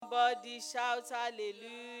Somebody shout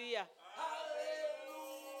hallelujah.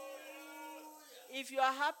 If you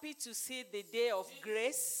are happy to see the day of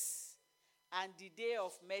grace and the day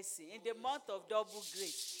of mercy, in the month of double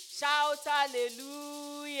grace, shout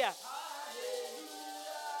hallelujah.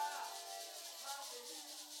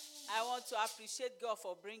 I want to appreciate God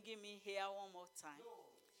for bringing me here one more time.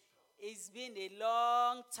 It's been a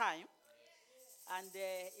long time, and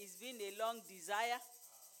it's been a long desire.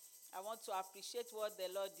 I want to appreciate what the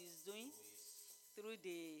Lord is doing through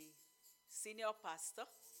the senior pastor.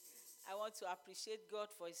 I want to appreciate God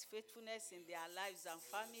for his faithfulness in their lives and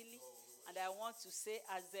family. And I want to say,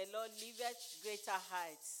 as the Lord liveth, greater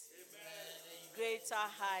heights. Amen. Greater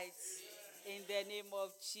heights in the name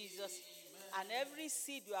of Jesus. Amen. And every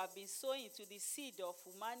seed you have been sowing into the seed of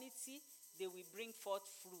humanity, they will bring forth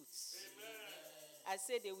fruits. Amen. I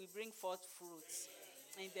say they will bring forth fruits.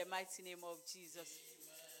 Amen. In the mighty name of Jesus. Amen.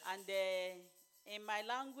 And in my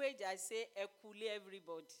language, I say, ekule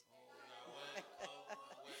everybody.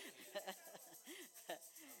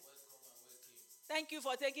 Thank you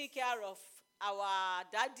for taking care of our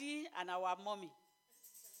daddy and our mommy.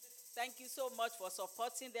 Thank you so much for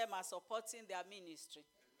supporting them and supporting their ministry.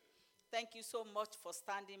 Thank you so much for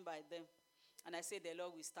standing by them. And I say the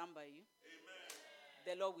Lord will stand by you.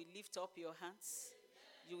 Amen. The Lord will lift up your hands.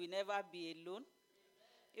 You will never be alone.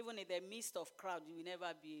 Even in the midst of crowd, you will never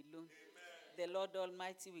be alone. Amen. The Lord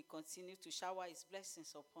Almighty will continue to shower his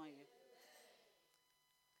blessings upon you.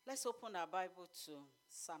 Let's open our Bible to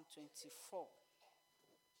Psalm 24.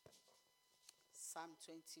 Psalm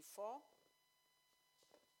 24.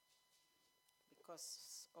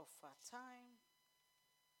 Because of our time.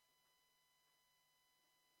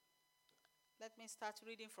 Let me start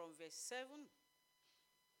reading from verse 7.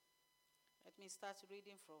 Let me start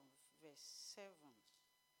reading from verse 7.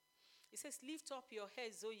 It says, lift up your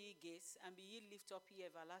heads, O ye gates, and be ye lift up ye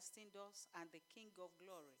everlasting doors, and the King of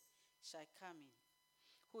glory shall come in.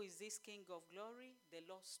 Who is this King of glory? The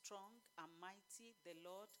Lord strong and mighty, the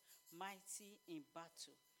Lord mighty in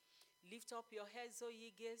battle. Lift up your heads, O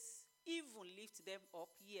ye gates, even lift them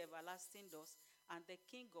up, ye everlasting doors, and the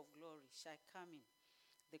King of glory shall come in.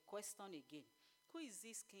 The question again, who is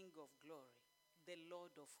this King of glory? The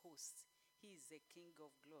Lord of hosts. He is the King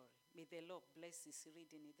of glory. May the Lord bless his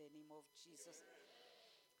reading in the name of Jesus.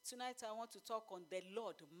 Tonight I want to talk on the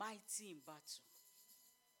Lord mighty in battle.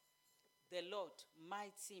 The Lord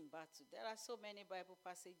mighty in battle. There are so many Bible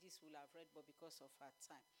passages we'll have read, but because of our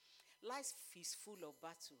time. Life is full of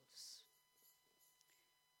battles.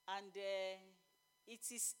 And it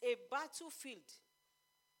is a battlefield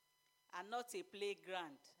and not a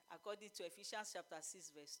playground, according to Ephesians chapter 6,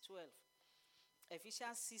 verse 12.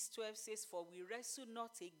 Ephesians 6:12 says, for we wrestle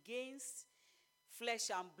not against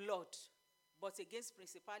flesh and blood, but against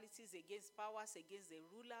principalities, against powers, against the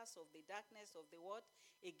rulers of the darkness of the world,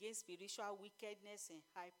 against spiritual wickedness in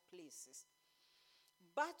high places.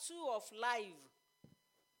 Battle of life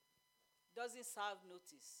doesn't serve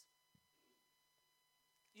notice.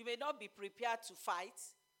 You may not be prepared to fight,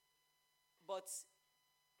 but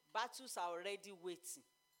battles are already waiting.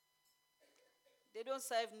 They don't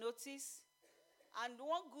serve notice. And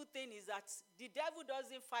one good thing is that the devil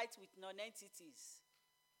doesn't fight with non-entities.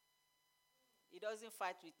 He doesn't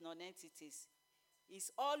fight with non-entities.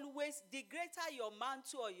 It's always, the greater your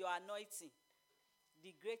mantle or your anointing,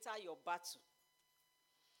 the greater your battle.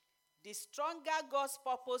 The stronger God's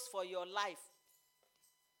purpose for your life,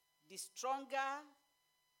 the stronger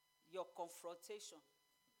your confrontation.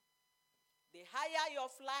 The higher your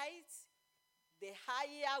flight, the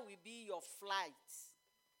higher will be your flight.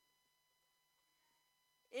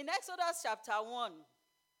 In Exodus chapter 1,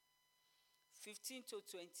 15 to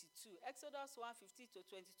 22. Exodus 1, 15 to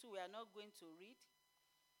 22, we are not going to read,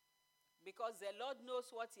 because the Lord knows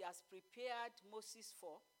what he has prepared Moses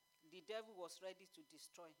for. The devil was ready to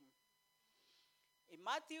destroy him. In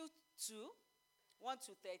Matthew 2, 1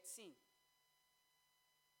 to 13,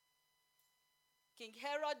 King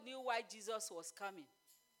Herod knew why Jesus was coming.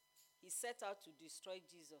 He set out to destroy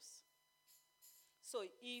Jesus. So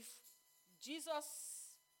if Jesus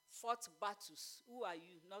fought battles, who are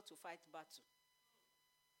you not to fight battle?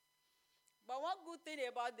 But one good thing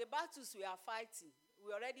about the battles we are fighting,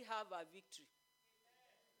 we already have our victory.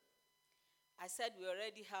 I said we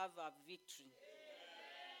already have our victory.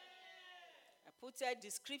 I put here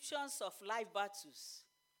descriptions of life battles.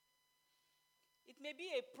 It may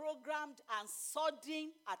be a programmed and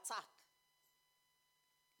sudden attack,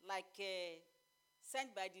 like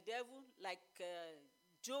sent by the devil, like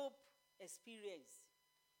Job experienced.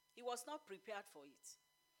 He was not prepared for it.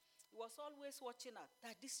 He was always watching out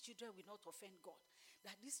that these children will not offend God,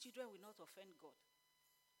 that these children will not offend God.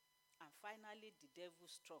 finally the devil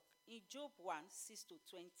struck. In Job 1, 6 to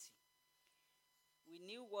 20, we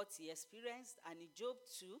knew what he experienced, and in Job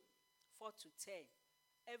 2, 4 to 10,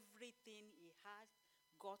 everything he had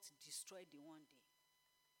got destroyed in one day.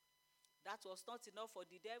 That was not enough for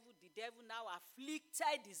the devil. The devil now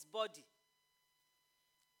afflicted his body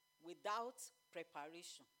without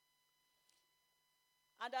preparation.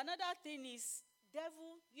 And another thing is,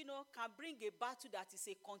 devil, can bring a battle that is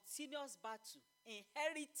a continuous battle,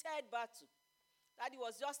 inherited battle. Daddy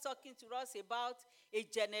was just talking to us about a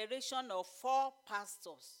generation of 4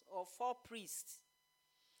 pastors or 4 priests.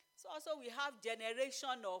 So also we have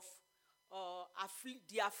generation of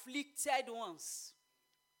the afflicted ones,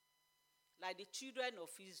 like the children of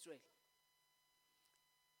Israel.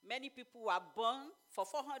 Many people were born for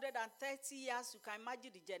 430 years. You can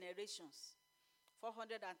imagine the generations.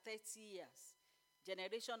 430 years.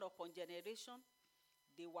 Generation upon generation,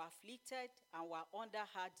 they were afflicted and were under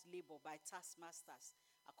hard labor by taskmasters,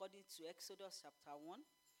 according to Exodus chapter 1,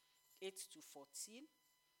 8 to 14,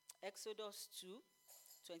 Exodus 2,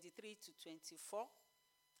 23 to 24,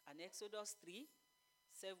 and Exodus 3,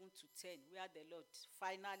 7 to 10, where the Lord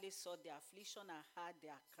finally saw their affliction and heard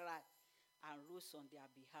their cry and rose on their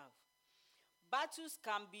behalf. Battles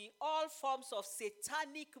can be all forms of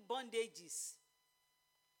satanic bondages.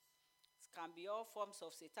 It can be all forms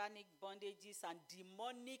of satanic bondages and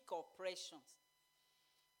demonic oppressions,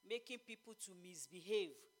 making people to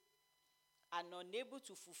misbehave and unable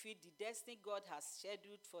to fulfill the destiny God has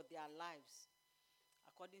scheduled for their lives.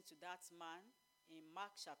 According to that man in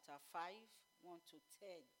Mark chapter 5, 1 to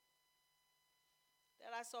 10.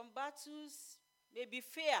 There are some battles, maybe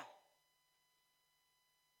fear.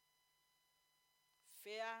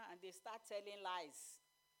 Fear, and they start telling lies.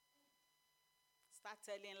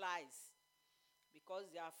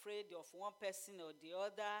 Because they are afraid of one person or the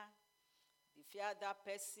other. They fear that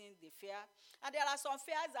person, they fear. And there are some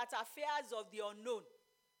fears that are fears of the unknown.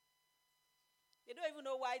 They don't even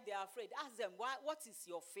know why they are afraid. Ask them, what is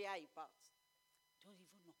your fear about? Don't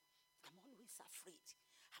even know. I'm always afraid.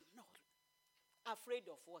 I'm not afraid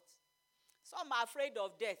of what? Some are afraid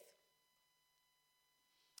of death.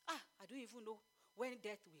 I don't even know when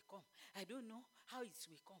death will come. I don't know how it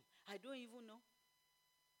will come. I don't even know.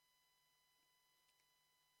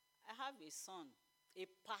 I have a son, a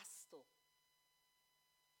pastor.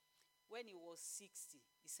 When he was 60,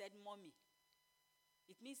 he said, "Mommy,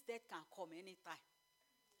 it means death can come anytime."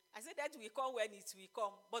 I said that will come when it will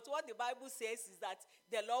come. But what the Bible says is that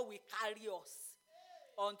the Lord will carry us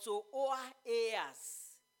unto our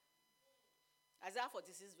heirs. Isaiah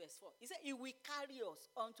 46 verse 4. He said he will carry us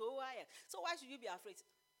unto our heirs. So why should you be afraid?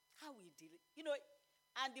 How will he deal it?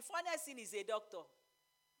 And the funniest thing is a doctor.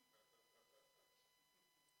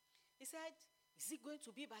 He said, is it going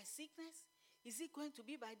to be by sickness? Is it going to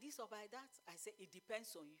be by this or by that? I said, it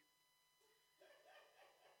depends on you.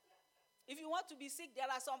 If you want to be sick, there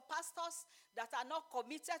are some pastors that are not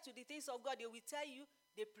committed to the things of God. They will tell you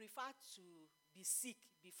they prefer to be sick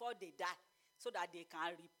before they die so that they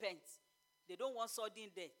can repent. They don't want sudden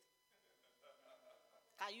death.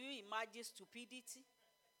 Can you imagine stupidity?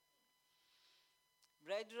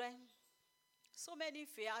 Brethren, so many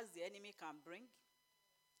fears the enemy can bring.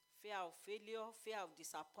 Fear of failure, fear of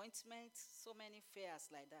disappointment, so many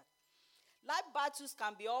fears like that. Life battles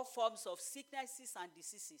can be all forms of sicknesses and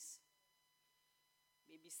diseases.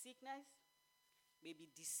 Maybe sickness, maybe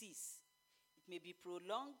disease. It may be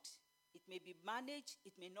prolonged, it may be managed,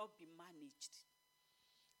 it may not be managed.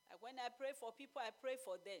 Like when I pray for people, I pray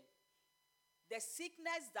for them. The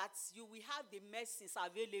sickness that you will have the medicines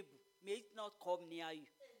available may it not come near you.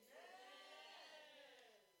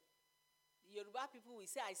 Yoruba people will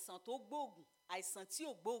say, àìsàn tó gbóògùn, àìsàn tí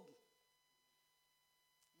ò gbóògùn.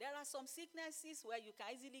 There are some sicknesses where you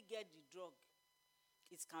can easily get the drug.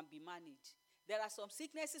 It can be managed. There are some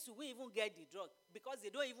sicknesses you won't even get the drug because they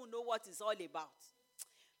don't even know what it's all about.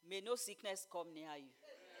 May no sickness come near you.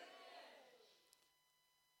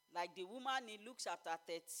 Like the woman in Luke chapter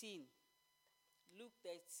 13. Luke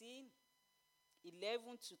 13,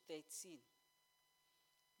 11 to 13.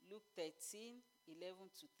 Luke 13, 11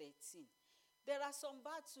 to 13. There are some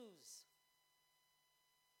battles.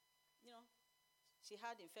 She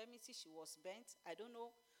had infirmity, she was bent. I don't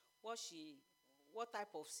know what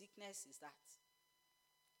type of sickness is that.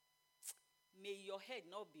 May your head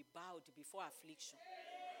not be bowed before affliction.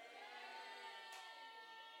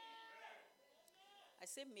 I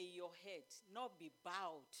say, may your head not be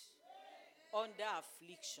bowed under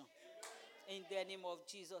affliction. In the name of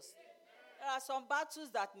Jesus. There are some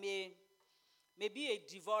battles that may be a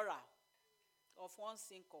devourer of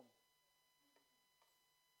one's income.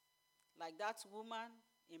 Like that woman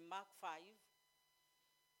in Mark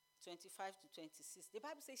 5:25-26. The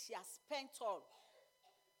Bible says she has spent all.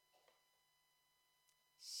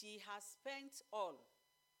 She has spent all.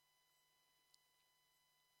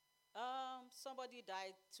 Somebody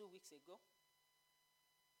died 2 weeks ago.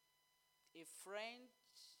 A friend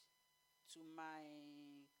to my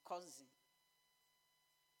cousin.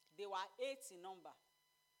 They were 8 in number.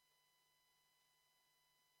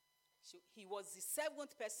 He was the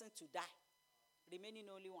 7th person to die, remaining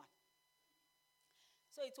only one.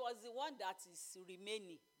 So it was the one that is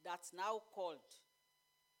remaining that's now called.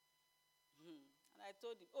 And I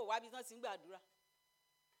told him, oh, why is not sing Badura?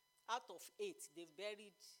 Out of 8, they've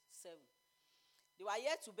buried 7. They were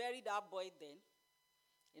yet to bury that boy then.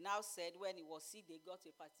 He now said when he was sick, they got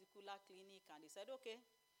a particular clinic and they said, okay,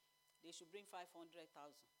 they should bring 500,000.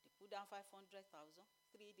 They put down 500,000.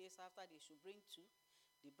 3 days after, they should bring 2.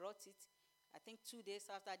 They brought it. I think 2 days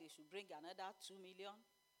after, they should bring another 2 million.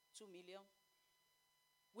 2 million.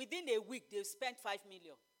 Within a week, they've spent 5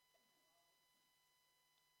 million.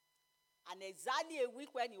 And exactly a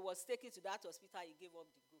week when he was taken to that hospital, he gave up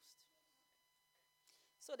the ghost.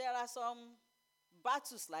 So there are some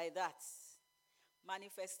battles like that.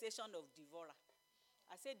 Manifestation of devourer.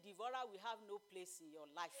 I said, devourer will have no place in your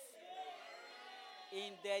life.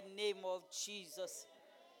 In the name of Jesus.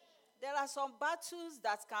 There are some battles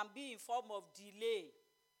that can be in form of delay.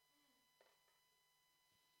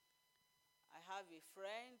 I have a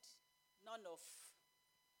friend, none of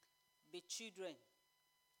the children.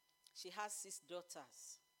 She has 6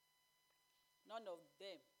 daughters. None of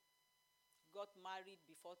them got married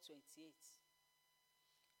before 28.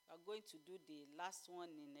 We are going to do the last one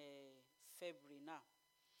in February now.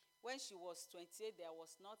 When she was 28, there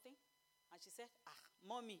was nothing. And she said,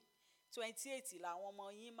 mommy, 28 la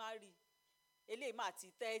ọmọ yín marry. Eléyìí mà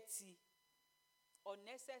ti 30.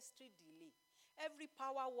 Unnecessary delay. Every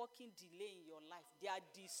power working delay in your life, they are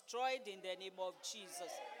destroyed in the name of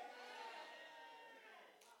Jesus.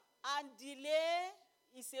 And delay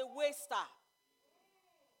is a waster.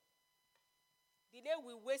 Delay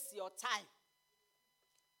will waste your time.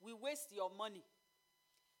 Will waste your money.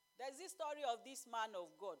 There's this story of this man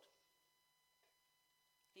of God.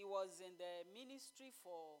 He was in the ministry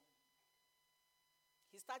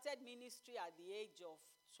he started ministry at the age of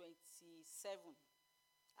 27,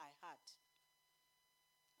 I heard.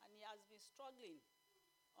 And he has been struggling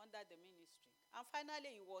under the ministry. And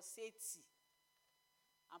finally, he was 80.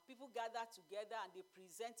 And people gathered together and they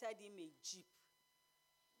presented him a jeep.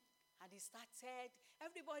 And he started,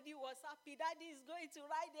 everybody was happy. Daddy is going to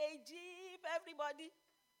ride a jeep, everybody.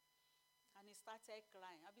 And he started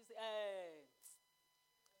crying.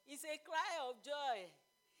 It's a cry of joy.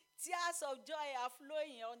 Tears of joy are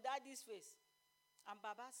flowing on Daddy's face. And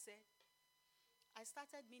Baba said, I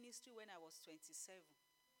started ministry when I was 27.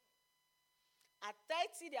 At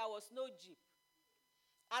 30, there was no jeep.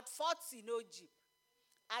 At 40, no jeep.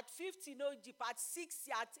 At 50, no jeep. At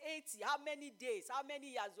 60, at 80, how many days, how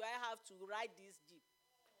many years do I have to ride this jeep?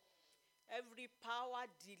 Every power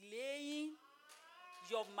delaying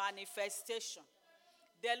your manifestation,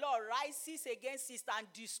 the Lord rises against it and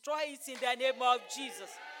destroys it in the name of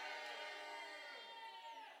Jesus.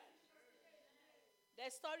 The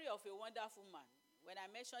story of a wonderful man. When I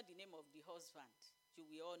mentioned the name of the husband, you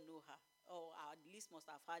will all know her, or at least must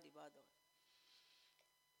have heard about her.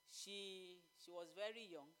 She was very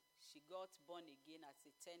young. She got born again at a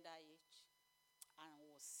tender age and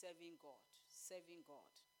was serving God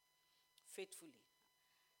faithfully.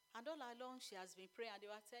 And all along, she has been praying, and they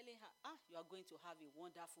were telling her, you are going to have a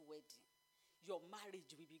wonderful wedding. Your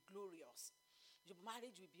marriage will be glorious. Your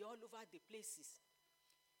marriage will be all over the places.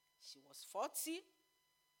 She was 40.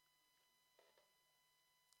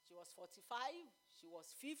 She was 45. She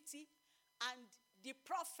was 50. And the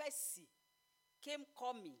prophecy came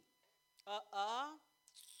coming.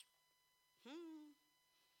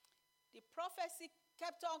 The prophecy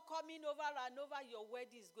kept on coming over and over. Your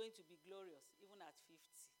wedding is going to be glorious, even at 50.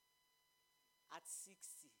 At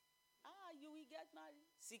 60. You will get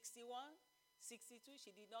married. 61, 62.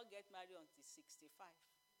 She did not get married until 65.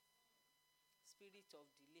 Spirit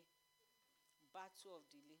of delay. Battle of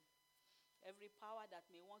delay. Every power that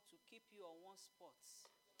may want to keep you on one spot,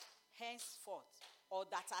 henceforth, or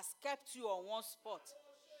that has kept you on one spot,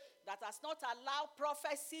 that has not allowed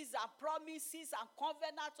prophecies and promises and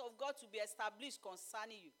covenants of God to be established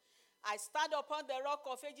concerning you. I stand upon the rock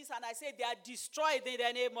of ages and I say they are destroyed in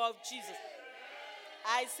the name of Jesus.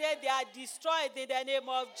 I say they are destroyed in the name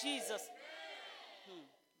of Jesus.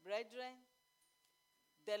 Brethren,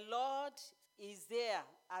 the Lord is there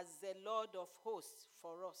as the Lord of hosts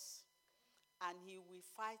for us. And he will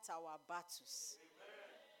fight our battles.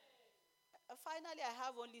 Finally, I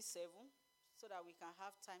have only 7 so that we can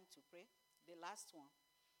have time to pray. The last one.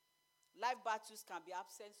 Life battles can be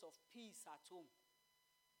absence of peace at home.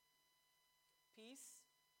 Peace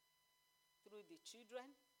through the children,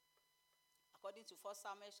 according to 1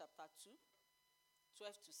 Samuel chapter 2,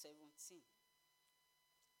 12 to 17.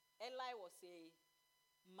 Eli was a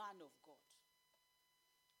man of God,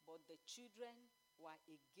 but the children were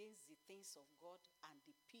against the things of God and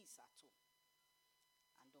the peace at home.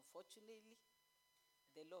 And unfortunately,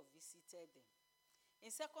 the Lord visited them.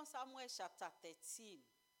 In 2 Samuel chapter 13,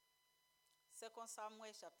 2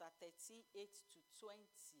 Samuel chapter 13, 8 to 20.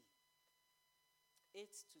 8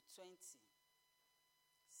 to 20.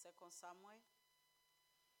 2 Samuel.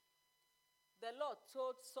 The Lord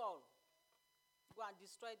told Saul, go and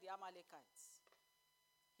destroy the Amalekites.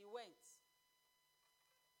 He went.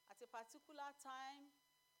 At a particular time,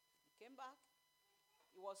 he came back.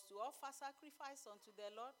 He was to offer sacrifice unto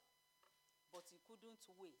the Lord, but he couldn't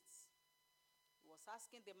wait. He was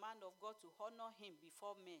asking the man of God to honor him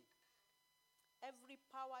before men. Every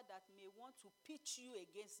power that may want to pitch you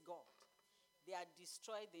against God, they are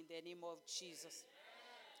destroyed in the name of Jesus.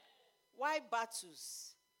 Why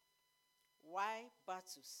battles? Why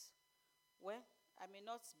battles? Well, I may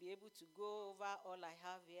not be able to go over all I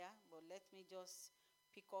have here, but let me just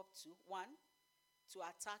pick up 2. 1, to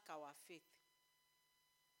attack our faith.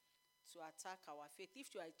 To attack our faith.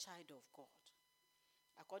 If you are a child of God,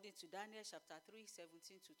 according to Daniel chapter 3,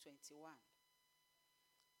 17 to 21,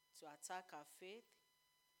 to attack our faith.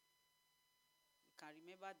 You can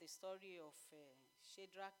remember the story of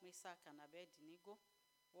Shadrach, Meshach, and Abednego,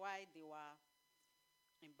 why they were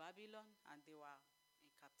in Babylon and they were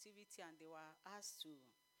in captivity and they were asked to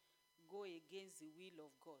go against the will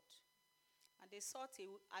of God. And they sought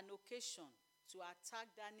an occasion to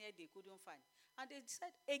attack Daniel they couldn't find. And they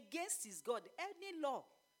said, against his God, any law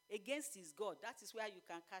against his God, that is where you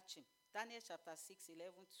can catch him. Daniel chapter 6,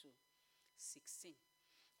 11 to 16.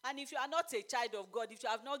 And if you are not a child of God, if you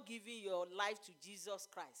have not given your life to Jesus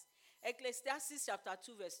Christ, Ecclesiastes chapter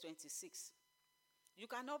 2 verse 26, you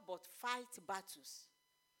cannot but fight battles.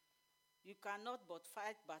 You cannot but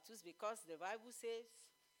fight battles because the Bible says,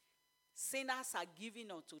 sinners are given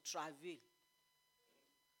unto travail.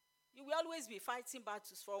 You will always be fighting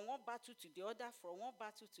battles from one battle to the other, from one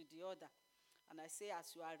battle to the other. And I say,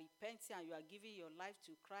 as you are repenting and you are giving your life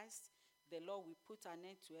to Christ, the Lord will put an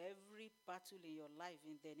end to every battle in your life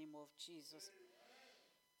in the name of Jesus.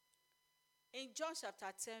 In John chapter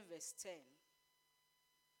 10 verse 10,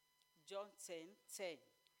 John 10,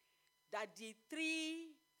 that the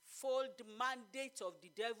threefold mandate of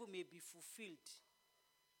the devil may be fulfilled,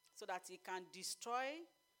 so that he can destroy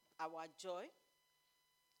our joy,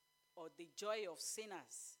 or the joy of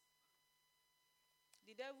sinners.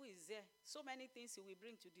 The devil is there. So many things he will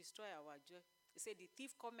bring to destroy our joy. He said, the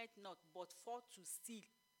thief cometh not, but for to steal,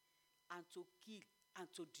 and to kill, and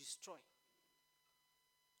to destroy.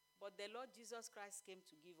 But the Lord Jesus Christ came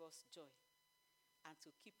to give us joy, and to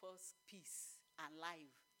keep us peace and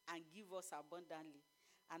life, and give us abundantly.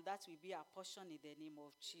 And that will be our portion in the name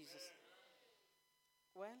of Jesus.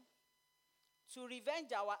 Well, to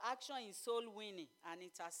revenge our action in soul winning and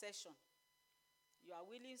intercession. You are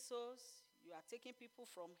winning souls. You are taking people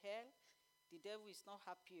from hell. The devil is not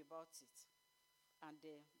happy about it.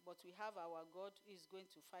 But we have our God who is going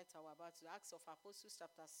to fight our battle. Acts of Apostles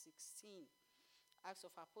chapter 16. Acts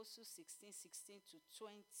of Apostles 16, 16 to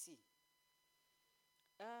 20.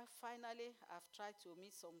 Finally, I've tried to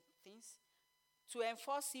omit some things. To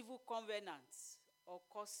enforce evil covenants or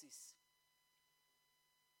curses.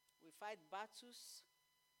 We fight battles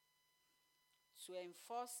to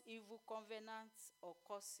enforce evil covenants or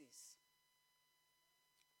curses.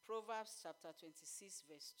 Proverbs chapter 26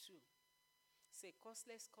 verse 2. Say,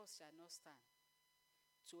 causeless curse shall not stand.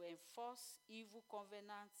 To enforce evil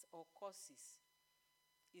covenants or curses.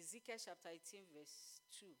 Ezekiel chapter 18 verse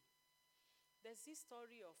 2. There's this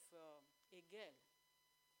story of a girl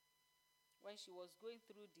when she was going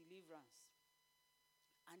through deliverance.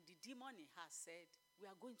 And the demon in her said, we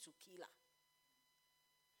are going to kill her.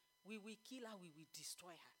 We will kill her, we will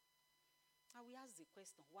destroy her. And we asked the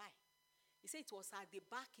question, why? He said it was at the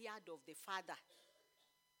backyard of the father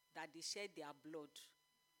that they shed their blood.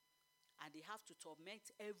 And they have to torment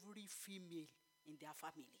every female in their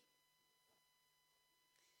family.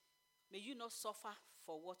 May you not suffer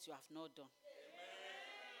for what you have not done.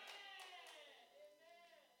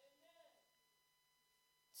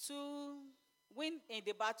 To win in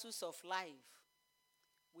the battles of life,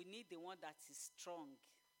 we need the one that is strong.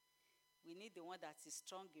 We need the one that is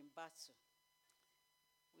strong in battle.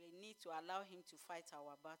 We need to allow him to fight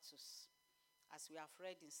our battles. as we have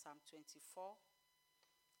read in Psalm 24,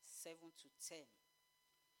 7 to 10.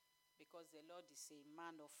 Because the Lord is a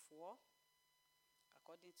man of war,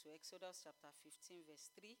 according to Exodus chapter 15, verse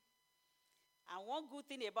 3. And one good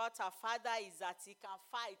thing about our Father is that he can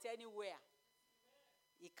fight anywhere.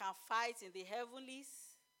 He can fight in the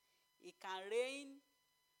heavenlies. He can rain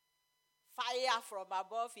fire from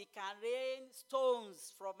above. He can rain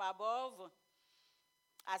stones from above.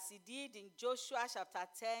 As he did in Joshua chapter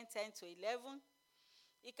 10, 10 to 11.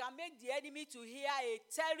 He can make the enemy to hear a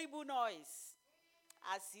terrible noise,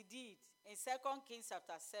 as he did in 2 Kings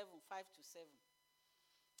chapter 7, 5 to 7.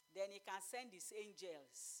 Then he can send his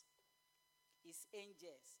angels. His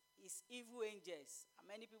evil angels. And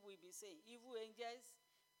many people will be saying, evil angels,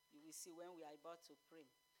 you will see when we are about to pray.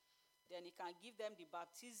 Then he can give them the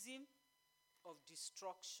baptism of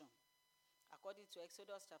destruction, according to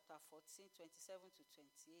Exodus chapter 14, 27 to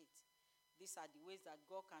 28. These are the ways that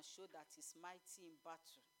God can show that he's mighty in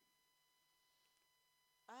battle.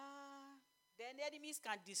 Then enemies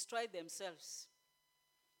can destroy themselves.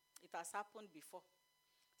 It has happened before.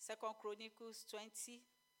 2 Chronicles 20,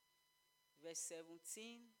 verse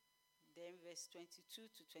 17, then verse 22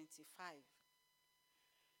 to 25.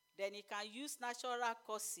 Then he can use natural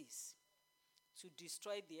causes to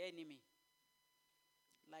destroy the enemy,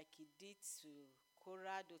 like he did to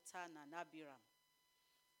Korah, Dathan, and Abiram.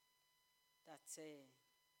 That,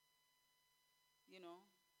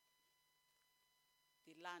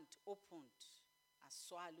 the land opened and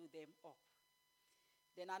swallowed them up.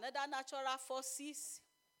 Then another natural forces,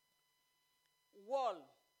 wall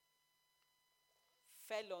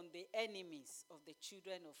fell on the enemies of the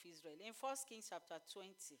children of Israel. In 1 Kings chapter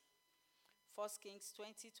 20, 1 Kings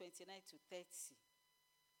 20, 29 to 30.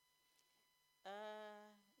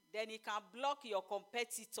 Then he can block your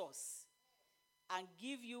competitors and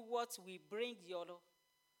give you what will bring your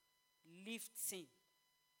lifting.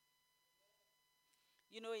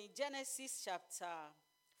 In Genesis chapter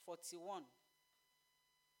 41,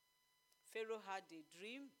 Pharaoh had a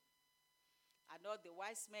dream, and all the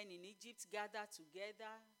wise men in Egypt gathered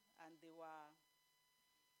together, and they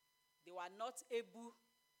were not able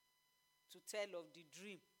to tell of the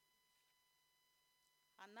dream.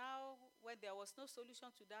 And now, when there was no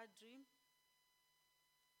solution to that dream,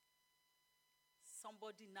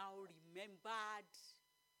 somebody now remembered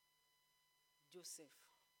Joseph.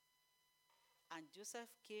 And Joseph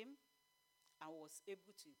came and was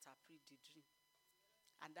able to interpret the dream.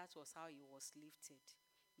 And that was how he was lifted.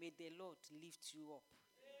 May the Lord lift you up.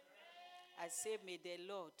 Amen. I say, may the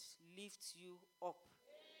Lord lift you up.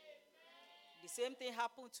 Amen. The same thing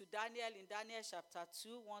happened to Daniel in Daniel chapter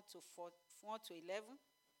 2, 1 to 11.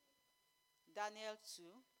 Daniel 2,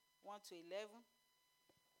 1 to 11,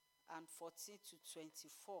 and 14 to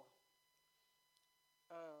 24.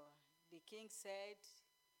 The king said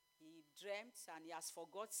he dreamt and he has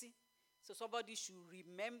forgotten. So somebody should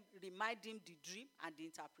remind him the dream and the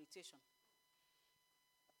interpretation.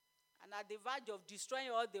 And at the verge of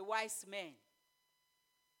destroying all the wise men,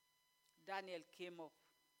 Daniel came up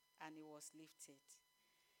and he was lifted.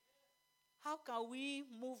 How can we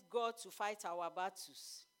move God to fight our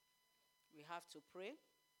battles? We have to pray,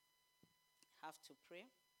 have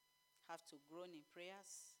to groan in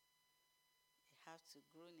prayers.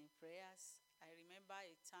 I remember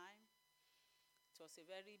a time, it was a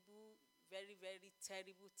very, very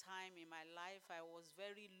terrible time in my life. I was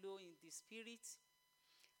very low in the spirit,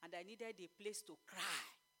 and I needed a place to cry.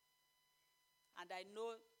 And I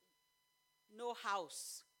know no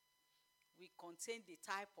house will contain the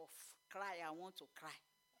type of cry I want to cry.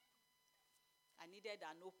 I needed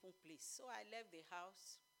an open place. So I left the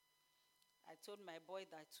house. I told my boy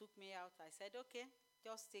that took me out. I said, okay,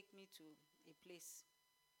 just take me to a place.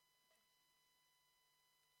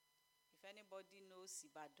 If anybody knows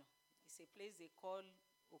Ibadan, it's a place they call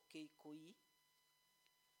Okeikoyi.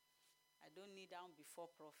 I don't kneel down before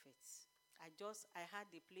prophets. I had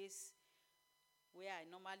a place where I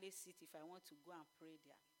normally sit if I want to go and pray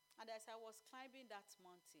there. And as I was climbing that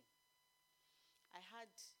mountain, I had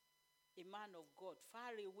a man of God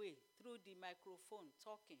far away through the microphone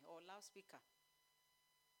talking or loudspeaker.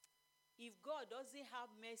 If God doesn't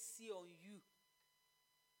have mercy on you,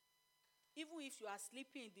 even if you are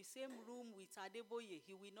sleeping in the same room with Adeboye,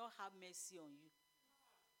 he will not have mercy on you.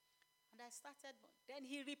 And I started, then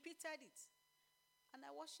he repeated it. And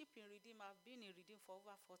I worship in Redeem. I've been in Redeem for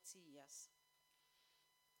over 40 years.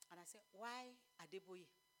 And I said, why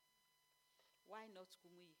Adeboye? Why not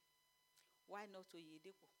Kumuyi? Why not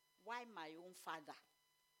Oyedepo? Why my own father?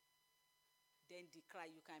 Then the cry,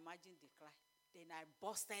 you can imagine the cry. Then I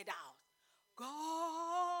busted out.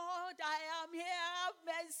 God, I am here, have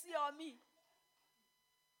mercy on me.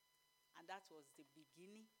 that was the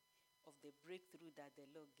beginning of the breakthrough that the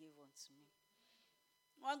Lord gave unto me.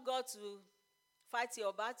 Want God to fight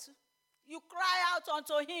your battle? You cry out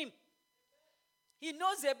unto him. He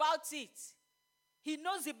knows about it. He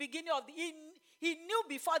knows the beginning of he knew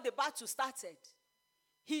before the battle started.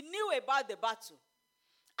 He knew about the battle.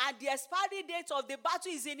 And the expiry date of the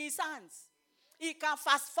battle is in his hands. He can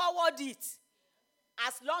fast forward it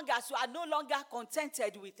as long as you are no longer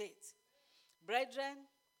contented with it. Brethren,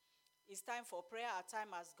 it's time for prayer. Our time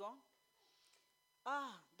has gone.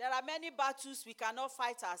 There are many battles we cannot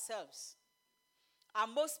fight ourselves.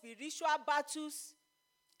 And most spiritual battles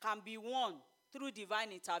can be won through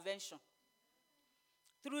divine intervention,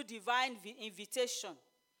 through divine invitation,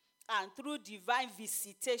 and through divine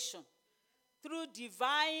visitation, through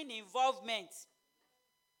divine involvement.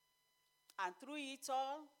 And through it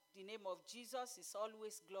all, the name of Jesus is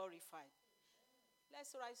always glorified.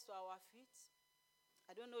 Let's rise to our feet.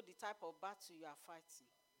 I don't know the type of battle you are fighting.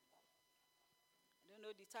 I don't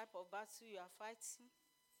know the type of battle you are fighting.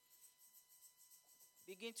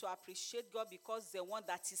 Begin to appreciate God, because the one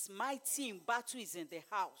that is mighty in battle is in the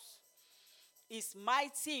house. Is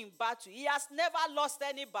mighty in battle. He has never lost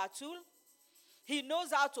any battle. He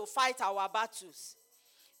knows how to fight our battles.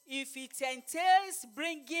 If it entails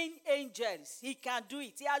bringing angels, he can do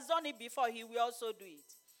it. He has done it before. He will also do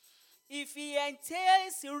it. If it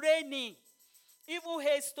entails raining, even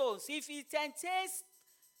hailstones, if it entails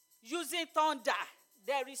using thunder,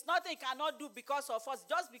 there is nothing he cannot do because of us,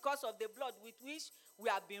 just because of the blood with which we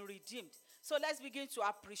have been redeemed. So let's begin to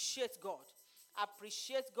appreciate God.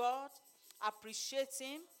 Appreciate God. Appreciate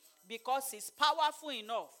him, because he's powerful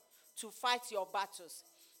enough to fight your battles.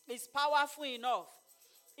 He's powerful enough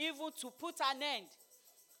even to put an end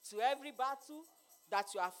to every battle that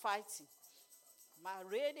you are fighting.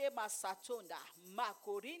 Marede masatonda,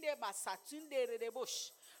 makorinde masatunde redebosh,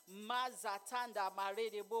 mazatanda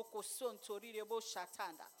marede boko sontori rebo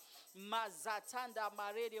shatanda, mazatanda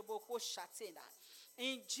marede boko shatenda.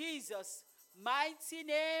 In Jesus' mighty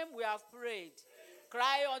name we have prayed.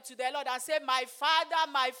 Cry unto the Lord and say, my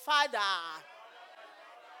Father,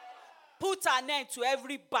 put an end to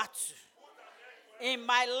every battle in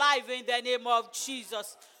my life in the name of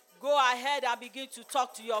Jesus. Go ahead and begin to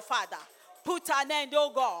talk to your Father. Put an end,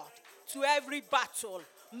 oh God, to every battle.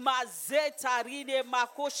 Mazetarine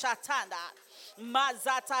mako shatanda.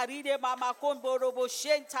 Mazatarine mamakon borobo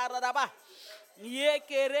shentaraba.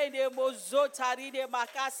 Yekerene mozotarine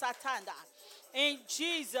makasatanda. In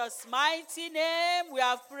Jesus' mighty name we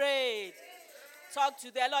have prayed. Talk to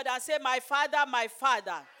the Lord and say, my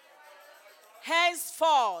Father,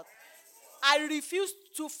 henceforth, I refuse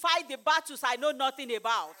to fight the battles I know nothing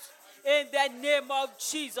about. In the name of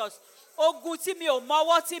Jesus. Oguti mi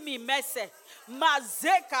omawoti mi mese.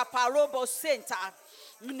 Mazeka parobo senta.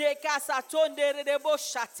 Neka satonde redebo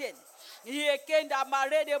shaten. Yekenda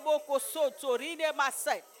maredebo kosoto rine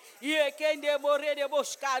mase. Yekende moredebo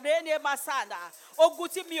shkarene masana.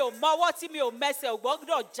 Oguti mi omawoti mi omese.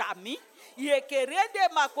 Ogbodo jami. Yekerende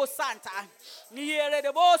makosanta.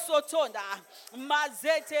 Yeredebo sotonda.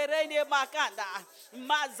 Mazeterende makanda.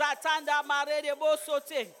 Mazatanda maredebo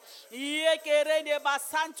sote. Yekerende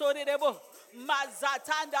masanto redebo.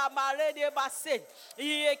 Mazatanda marede base.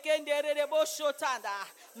 Yekende redebo shotanda.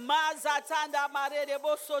 Mazatanda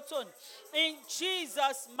maredebo soton. In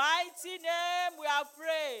Jesus' mighty name we have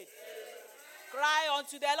prayed. Cry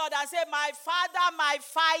unto the Lord and say, my Father, my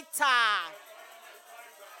fighter.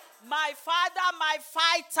 My Father, my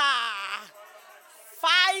fighter.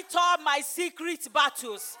 Fight all my secret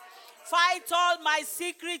battles. Fight all my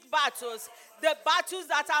secret battles. The battles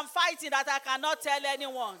that I'm fighting that I cannot tell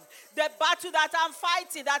anyone. The battle that I'm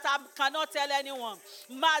fighting that I cannot tell anyone.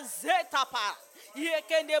 Mazetapa.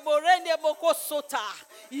 Yekende borende boko sota.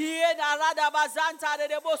 Yena rada bazanta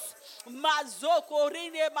redebos. Mazoko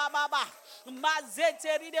rinde mababa.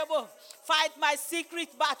 Mazete ridebo. Fight my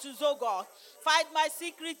secret battles, oh God. Fight my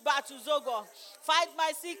secret battles, oh God. Fight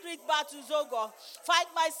my secret battles, oh God. Fight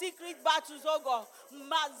my secret battles, oh God.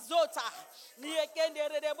 Mazota. Niekende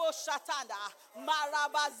redebo shatanda.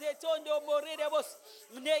 Marabazetondo moredebos.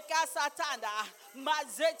 Neka satanda.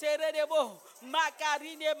 Mazete redebo.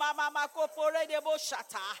 Makarine mama makopo redebo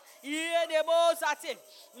shata. Yedebo zate.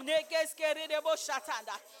 Nekeske redebo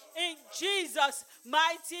shatanda. In Jesus'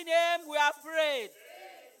 mighty name we are prayed.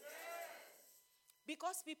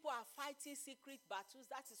 Because people are fighting secret battles,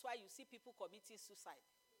 that is why you see people committing suicide.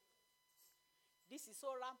 This is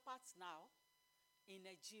so rampant now in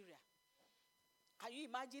Nigeria. Can you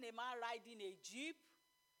imagine a man riding a jeep,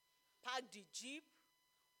 park the jeep,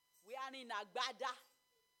 wearing agbada,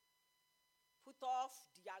 put off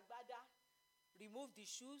the agbada, remove the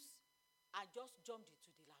shoes, and just jumped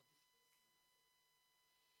into the lagoon.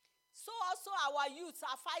 So also our youths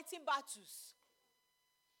are fighting battles.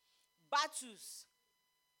 Battles.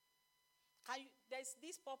 There's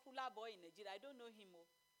this popular boy in Nigeria. I don't know him.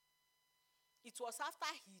 It was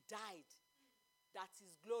after he died that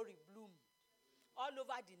his glory bloomed. All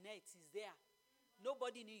over the net is there.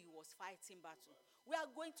 Nobody knew he was fighting battle. We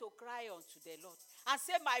are going to cry unto the Lord and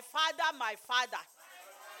say, my Father,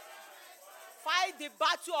 fight the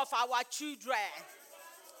battle of our children.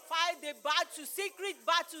 Fight the battle, secret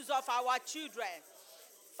battles of our children.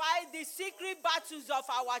 Fight the secret battles of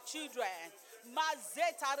our children.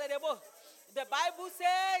 The Bible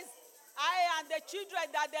says, I and the children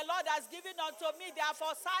that the Lord has given unto me, they are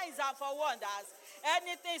for signs and for wonders.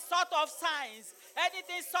 Anything sort of signs,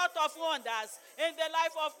 anything sort of wonders in the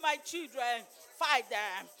life of my children, fight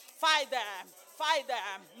them, fight them, fight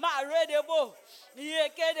them. Maredebo,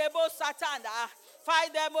 yekedebo satanda,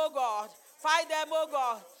 fight them, oh God, fight them, oh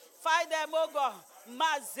God, fight them, oh God.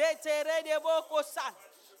 Mazete redebo kosan,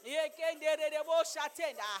 yekenderebo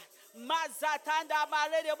shatenda. Mazatanda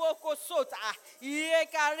maredebo kosota,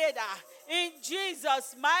 yekareda. In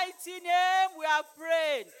Jesus' mighty name we are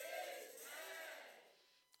praying.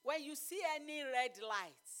 When you see any red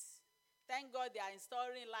lights, thank God they are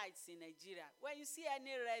installing lights in Nigeria. When you see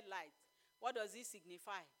any red light, what does it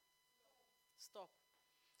signify? Stop.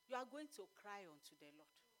 You are going to cry unto the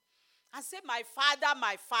Lord and say, my Father,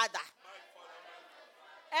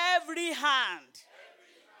 every hand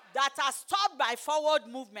that has stopped my forward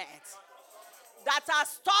movement, that has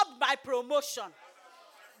stopped my promotion,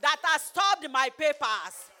 that has stopped my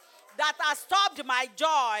papers, that has stopped my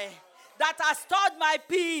joy, that has stopped my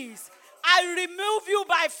peace, I remove you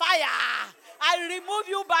by fire. I remove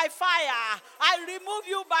you by fire. I remove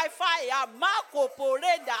you by fire. Mako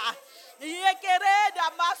porenda.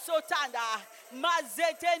 Yekereda masotanda.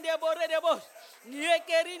 Mazetende boredebo.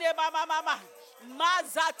 Yekerine mama.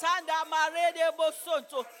 Mazatanda maredebo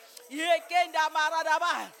sonto. Yekenda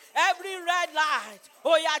maradaba. Every red light.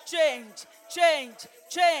 Oh yeah, change.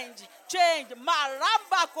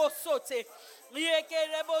 Maramba kosote.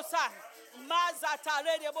 Yekerebo san.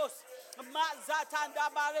 Mazataredebos. Mazatanda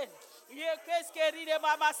maren. Yekeskeride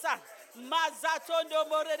mama san. Mazatondo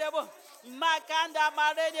moredebo. Makanda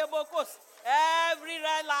maredebo kos. Every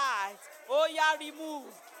red light. Oh yeah,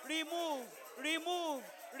 remove.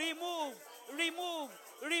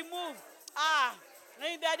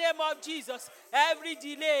 In the name of Jesus, every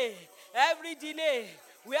delay,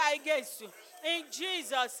 we are against you. In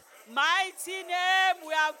Jesus' mighty name,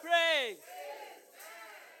 we are praying.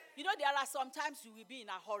 You know, there are sometimes you will be in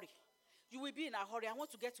a hurry. I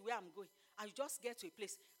want to get to where I'm going. And you just get to a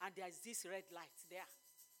place, and there is this red light there.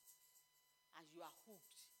 And you are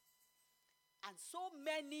hooked. And so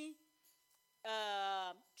many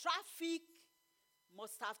traffic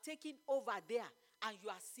must have taken over there, and you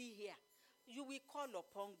are still here. You will call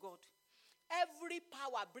upon God. Every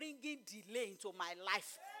power bringing delay into my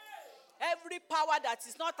life, every power that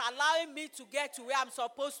is not allowing me to get to where I'm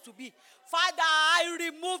supposed to be, Father, I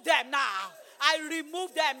remove them now.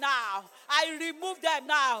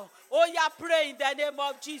 Oh, yeah, pray in the name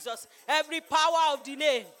of Jesus. Every power of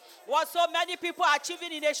delay, what so many people are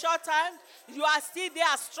achieving in a short time, you are still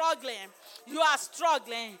there struggling.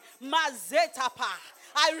 Mazetapa.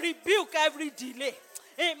 I rebuke every delay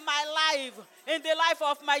in my life, in the life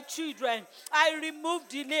of my children. I remove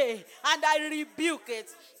delay and I rebuke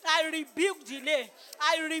it. I rebuke delay.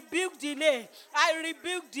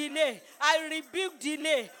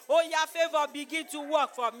 Oh, your favor begin to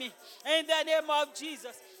work for me. In the name of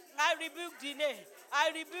Jesus, I rebuke delay.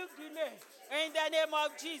 In the name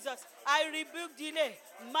of Jesus, I rebuke delay.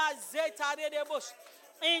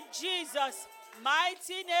 In Jesus'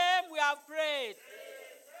 mighty name we have prayed.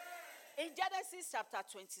 In Genesis chapter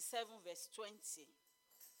 27, verse 20.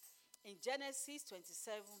 In Genesis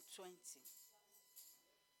 27, 20.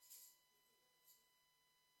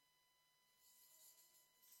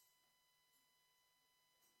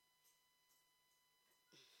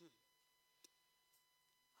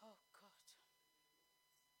 Oh God.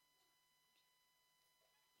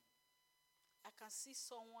 I can see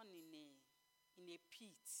someone in a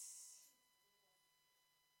pit.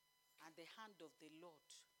 And the hand of the Lord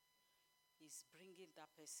is bringing that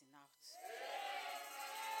person out.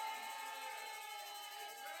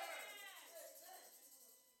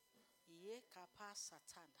 Ye kapa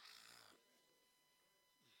satana.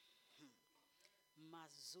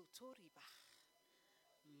 Mazotoriba.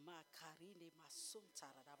 Makarine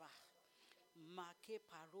masontaradaba. Make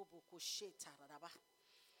parobo koshetaraba.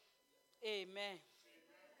 Amen.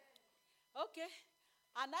 Okay.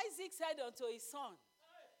 And Isaac said unto his son,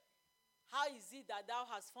 How is it that thou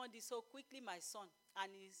hast found it so quickly, my son?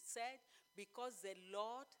 And he said, because the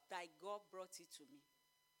Lord thy God brought it to me.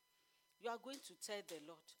 You are going to tell the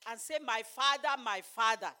Lord and say, my Father, my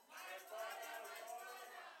Father.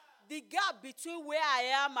 The gap between where I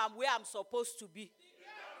am and where I'm supposed to be.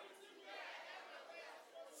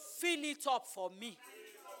 Fill it up for me.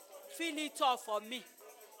 Fill it up for me.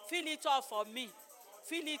 Fill it up for me.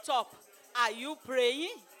 Fill it up. Are you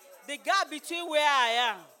praying? The gap between where I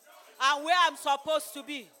am and where I'm supposed to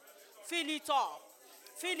be. Fill it up.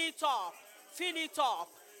 Fill it up. Fill it up.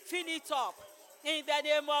 Fill it up. In the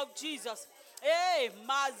name of Jesus. Hey,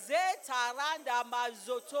 mazetaranda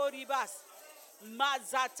mazotoribas.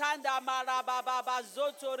 Mazatanda marababa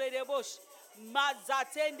zotorebosh.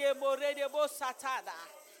 Mazatende moredebo satada.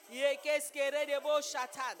 Yekeskerebo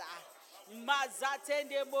shatada.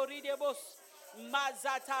 Mazatende moridebos.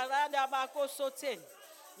 Mazataranda makosoten.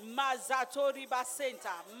 Mazatori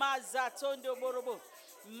basenta. Mazatondo morobo.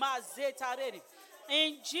 Mazetarene.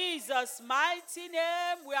 In Jesus' mighty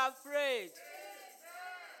name we have prayed.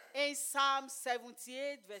 In Psalm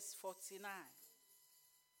 78 verse 49.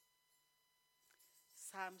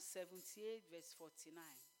 Psalm 78 verse 49.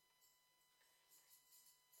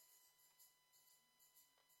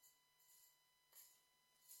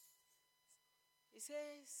 It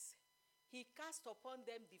says, he cast upon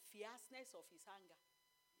them the fierceness of his anger,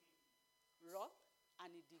 wrath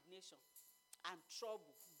and indignation and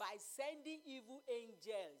trouble by sending evil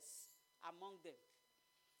angels among them.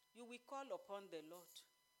 You will call upon the Lord.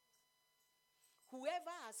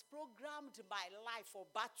 Whoever has programmed my life for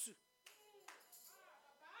battle,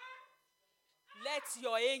 let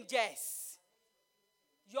your angels,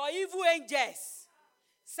 your evil angels,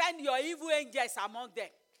 send your evil angels among them.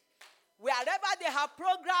 Wherever they have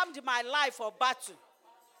programmed my life for battle,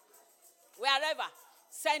 wherever,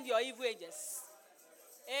 send your evil angels.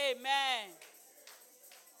 Amen.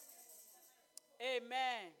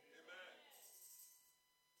 Amen.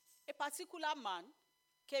 A particular man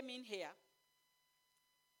came in here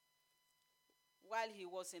while he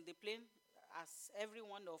was in the plane, as every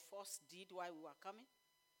one of us did while we were coming.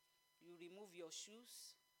 You remove your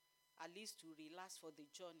shoes, at least to relax for the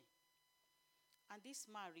journey. And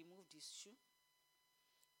this man removed his shoe.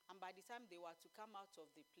 And by the time they were to come out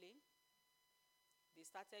of the plane, they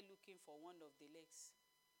started looking for one of the legs.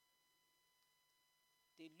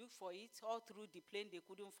 They looked for it all through the plane. They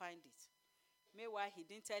couldn't find it. Meanwhile, he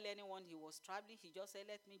didn't tell anyone he was traveling. He just said,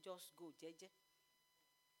 let me just go, Jeje.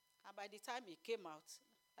 And by the time he came out,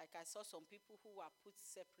 like I saw some people who were put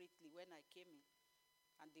separately when I came in,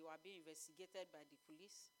 and they were being investigated by the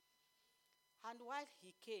police. And while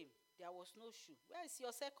he came, there was no shoe. Where is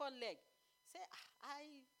your second leg? Say,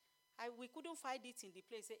 we couldn't find it in the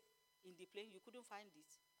plane. Say, in the plane, you couldn't find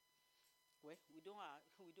it. Well, we don't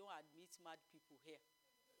admit mad people here.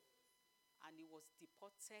 And he was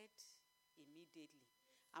deported immediately.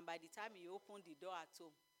 And by the time he opened the door at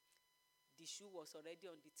home, the shoe was already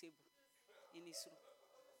on the table in his room.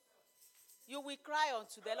 You will cry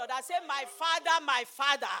unto the Lord. I say, my Father, my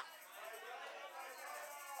Father.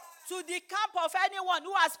 To the camp of anyone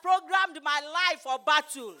who has programmed my life for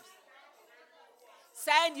battle,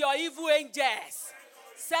 send your evil angels.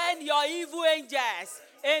 Send your evil angels.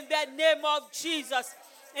 In the name of Jesus.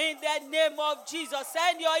 In the name of Jesus.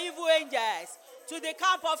 Send your evil angels to the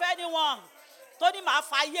camp of anyone. Tony ma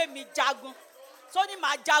faye mi jagun. Tony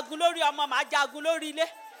ma jagun lórí ọmọ, ma jagun lórí ilé.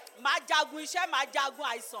 Ma jagun iṣẹ́, ma jagun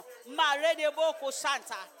àìsàn. Ma rede boko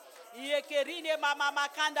santa. Yekerine mama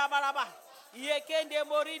makanda baraba. Yekende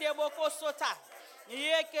moride boko sota.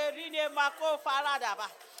 Yekerine mako faradaba.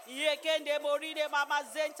 Yekende moride mama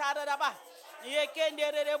zentaraba.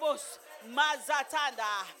 Yekende redebos.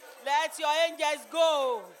 Mazatanda. Let your angels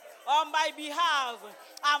go on my behalf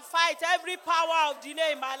and fight every power of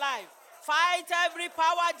delay in my life. Fight every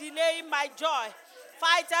power delaying my joy.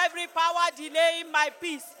 Fight every power delaying my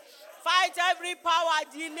peace. Fight every power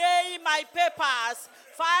delaying my papers.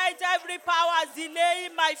 Fight every power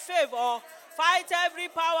delaying my favor. Fight every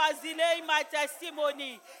power delaying my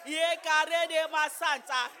testimony. Yekarede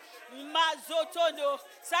masanta. Mazotono.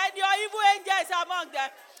 Send your evil angels among them.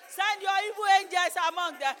 Send your evil angels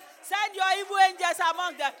among them. Send your evil angels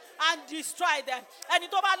among them and destroy them. And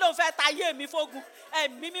it over no feta mi fogu.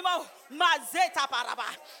 And mimimo mazeta paraba.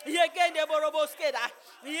 Yekende boroboskeda.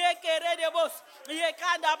 Yekerede bos.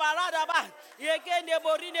 Yekanda baradaba. Yekende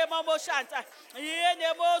borine mambo shanta.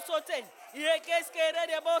 Yene mo soten.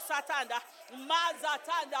 Yekeskerede bo satanda.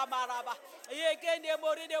 Mazatanda maraba. Yekende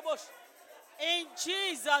borine bos. In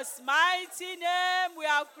Jesus' mighty name we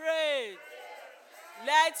have prayed.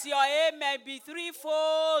 Let your amen be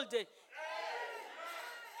threefold.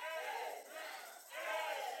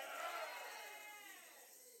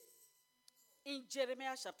 In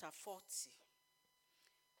Jeremiah chapter 40.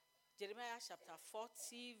 Jeremiah chapter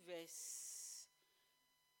 40 verse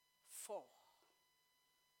 4.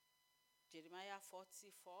 Jeremiah 44.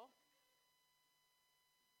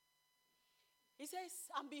 He says,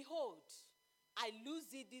 and behold, I loose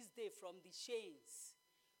thee this day from the chains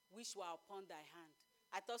which were upon thy hand.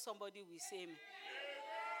 I thought somebody will say me.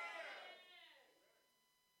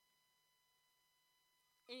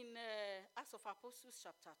 In Acts of Apostles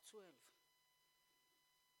chapter 12,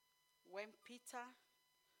 when Peter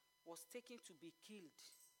was taken to be killed,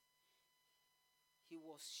 he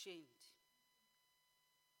was chained.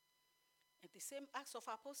 In the same Acts of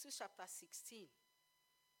Apostles chapter 16,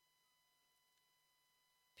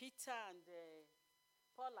 Peter and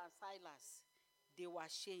Paul and Silas, they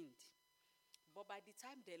were chained. But by the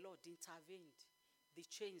time the Lord intervened, the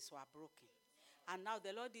chains were broken. And now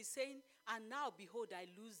the Lord is saying, and now behold, I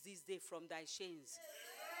loose this day from thy chains.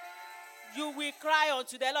 You will cry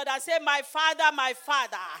unto the Lord and say, my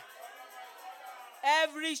Father,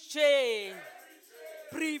 every chain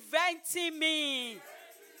preventing me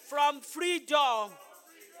from freedom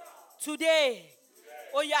today,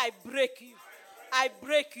 oh yeah, I break you. I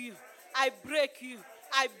break you. I break you.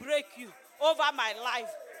 I break you over my life,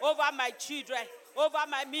 over my children, over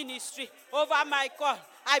my ministry, over my call.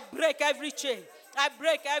 I break every chain. I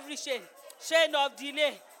break every chain. Chain of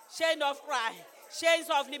delay, chain of cry, chains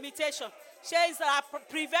of limitation, chains that have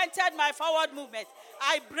prevented my forward movement.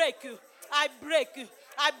 I break you. I break you.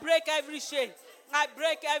 I break every chain. I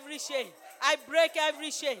break every chain. I break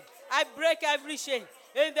every chain. I break every chain.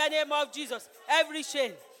 In the name of Jesus. Every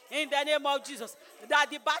chain. In the name of Jesus. That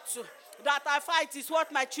the battle that I fight is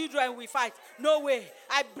what my children will fight. No way.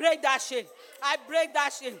 I break that chain. I break that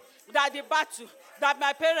chain. That the battle that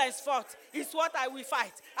my parents fought is what I will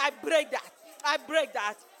fight. I break that. I break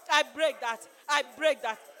that. I break that. I break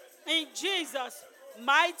that. In Jesus'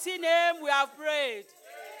 mighty name we have prayed.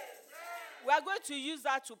 We are going to use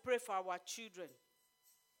that to pray for our children.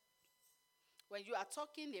 When you are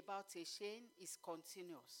talking about a chain, it's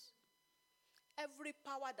continuous. Every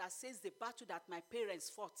power that says the battle that my parents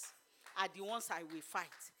fought are the ones I will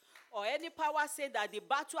fight, or any power saying that the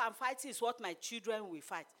battle I'm fighting is what my children will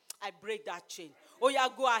fight, I break that chain. Oh yeah,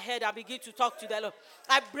 go ahead and begin to talk to the Lord.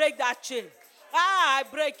 I break that chain. I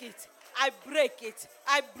break it. I break it.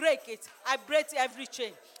 I break it. I break every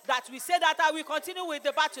chain. That we say that I will continue with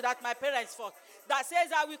the battle that my parents fought. That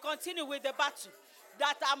says I will continue with the battle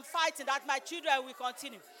that I'm fighting, that my children will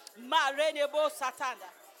continue. Ma renebo satanda.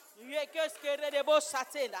 Yekeskerebo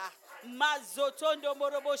satenda. Ma zotondo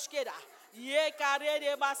moroboshkeda.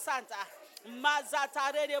 Yekarede masanta. Ma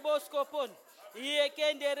zatarebo skopon.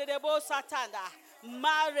 Yekenderebo satanda.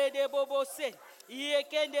 Ma redebo bose.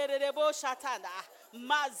 Yekenderebo satanda.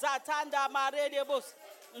 Ma zatanda maredebos.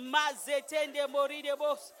 Ma zetende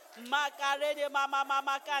moridebos. Ma karede mama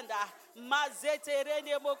makanda. Ma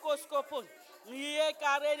zeterende mokoskopon.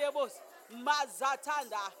 Yekaredebos. Ma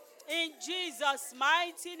zatanda. In Jesus'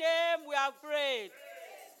 mighty name we have prayed.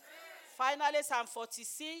 Finally, Psalm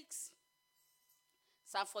 46.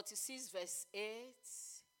 Psalm 46 verse 8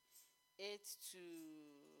 to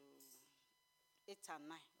 8 and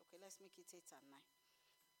 9. Okay, let's make it 8 and 9.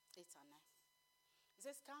 8 and 9. It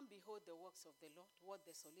says, come behold the works of the Lord, what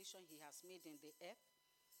desolation he has made in the earth.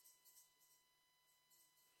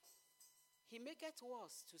 He maketh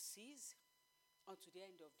wars to cease unto the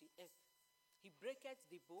end of the earth. He breaketh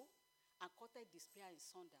the bow and cutteth the spear in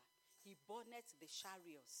sunder. He burneth the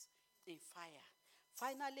chariots in fire.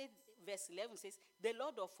 Finally, verse 11 says, the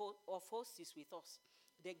Lord of hosts is with us.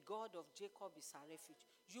 The God of Jacob is our refuge.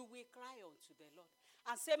 You will cry unto the Lord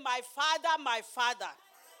and say, my Father, my Father.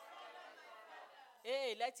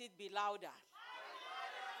 Hey, let it be louder.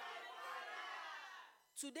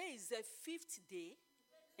 Today is the 5th day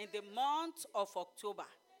in the month of October.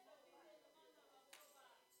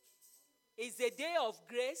 It's a day of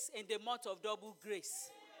grace in the month of double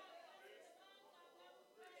grace.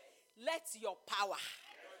 Let your power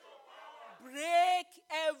break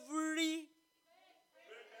every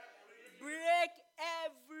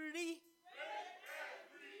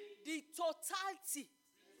the totality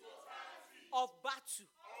of battle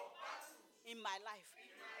in my life.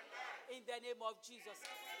 In the name of Jesus.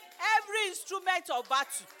 Every instrument of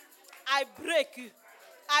battle, I break you.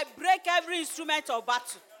 I break every instrument of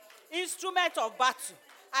battle. Instrument of battle,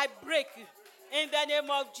 I break you. In the name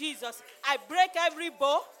of Jesus. I break every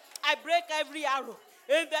bow. I break every arrow.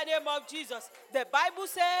 In the name of Jesus. The Bible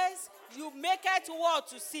says, you make it war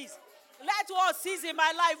to cease. Let war cease in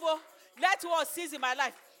my life. Oh. Let war cease in my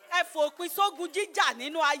life.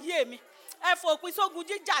 ẹ fòpin sógun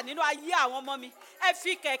jíjà nínú ayé àwọn ọmọ mi. Ẹ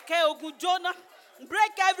fi kẹ̀kẹ́ ogun jóná.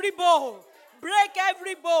 Break every bow. Break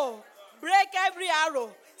every bow. Break every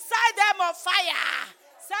arrow. Set them on fire.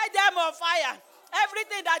 Set them on fire.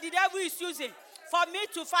 Everything that the devil is using for me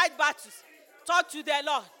to fight battles. Talk to the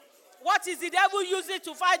Lord. What is the devil using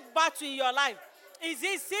to fight battle in your life? Is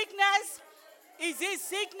it sickness? Is it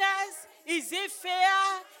sickness? Is it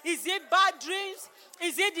fear? Is it bad dreams?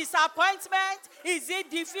 Is it disappointment? Is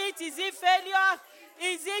it defeat? Is it failure?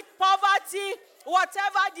 Is it poverty?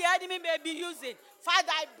 Whatever the enemy may be using.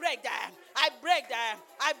 Father, I break them. I break them.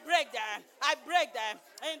 I break them. I break them.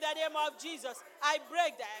 In the name of Jesus, I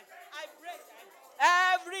break them. I break them.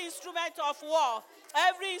 Every instrument of war,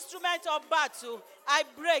 every instrument of battle, I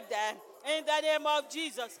break them. In the name of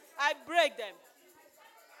Jesus, I break them.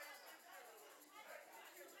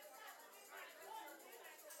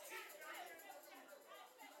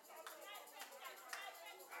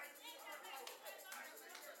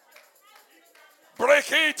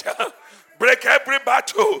 Break it. Break every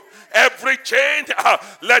battle, every chain,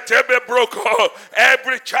 let it be broken.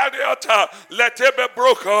 Every chariot, let it be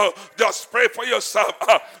broken. Just pray for yourself.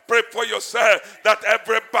 Pray for yourself that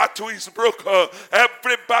every battle is broken.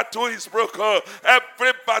 Every battle is broken.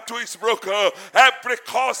 Every battle is broken. Every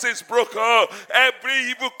curse is broken. Every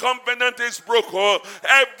evil covenant is broken.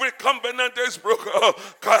 Every covenant is broken.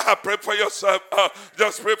 Pray for yourself.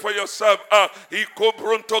 Just pray for yourself.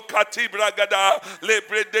 Ikobrunto katibra gada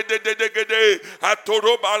lebre de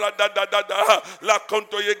atoroba la da la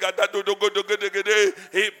konto ye gada do go do gede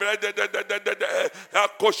ibre de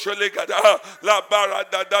akoshole gada la bara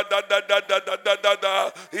da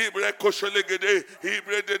ibre koshole gede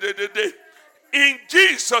ibre de. In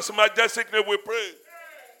Jesus' majestic name we pray.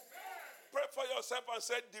 Pray for yourself and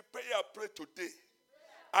say, the prayer I pray today,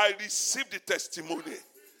 I receive the testimony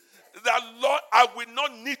that, Lord, I will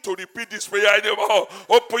not need to repeat this prayer anymore.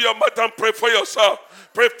 Open your mouth and pray for yourself.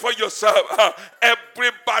 Pray for yourself.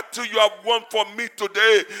 Every battle you have won for me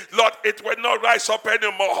today, Lord, it will not rise up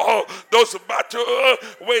anymore. Those battles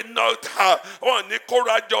will not. Lord,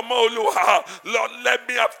 let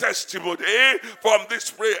me have testimony from this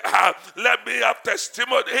prayer. Let me have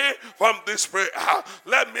testimony from this prayer.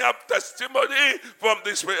 Let me have testimony from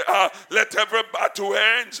this prayer. Let every battle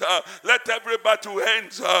end. Let every battle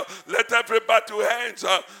end. Let every battle end.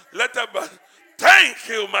 Let every. Thank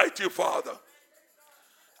you, mighty Father.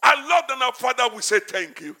 Our Lord and our Father, we say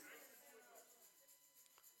thank you.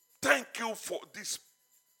 Thank you for this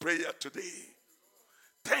prayer today.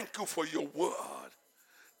 Thank you for your word.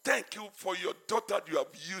 Thank you for your daughter you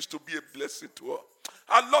have used to be a blessing to her.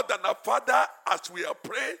 Our Lord and our Father, as we are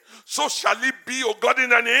praying, so shall it be, O God, in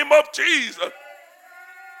the name of Jesus.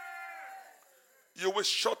 You will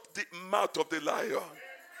shut the mouth of the lion.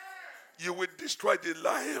 You will destroy the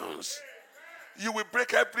lions. You will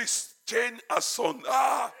break every chain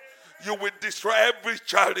asunder. You will destroy every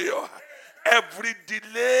chariot. Every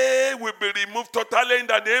delay will be removed totally in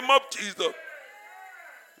the name of Jesus.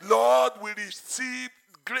 Lord, we receive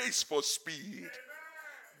grace for speed.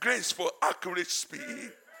 Grace for accurate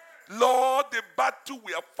speed. Lord, the battle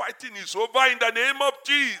we are fighting is over in the name of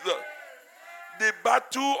Jesus. The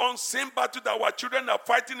battle, unseen battle that our children are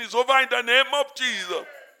fighting is over in the name of Jesus.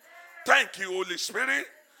 Thank you, Holy Spirit.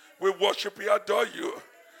 We worship you, adore you.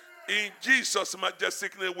 In Jesus'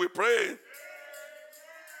 majestic name we pray.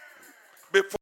 Before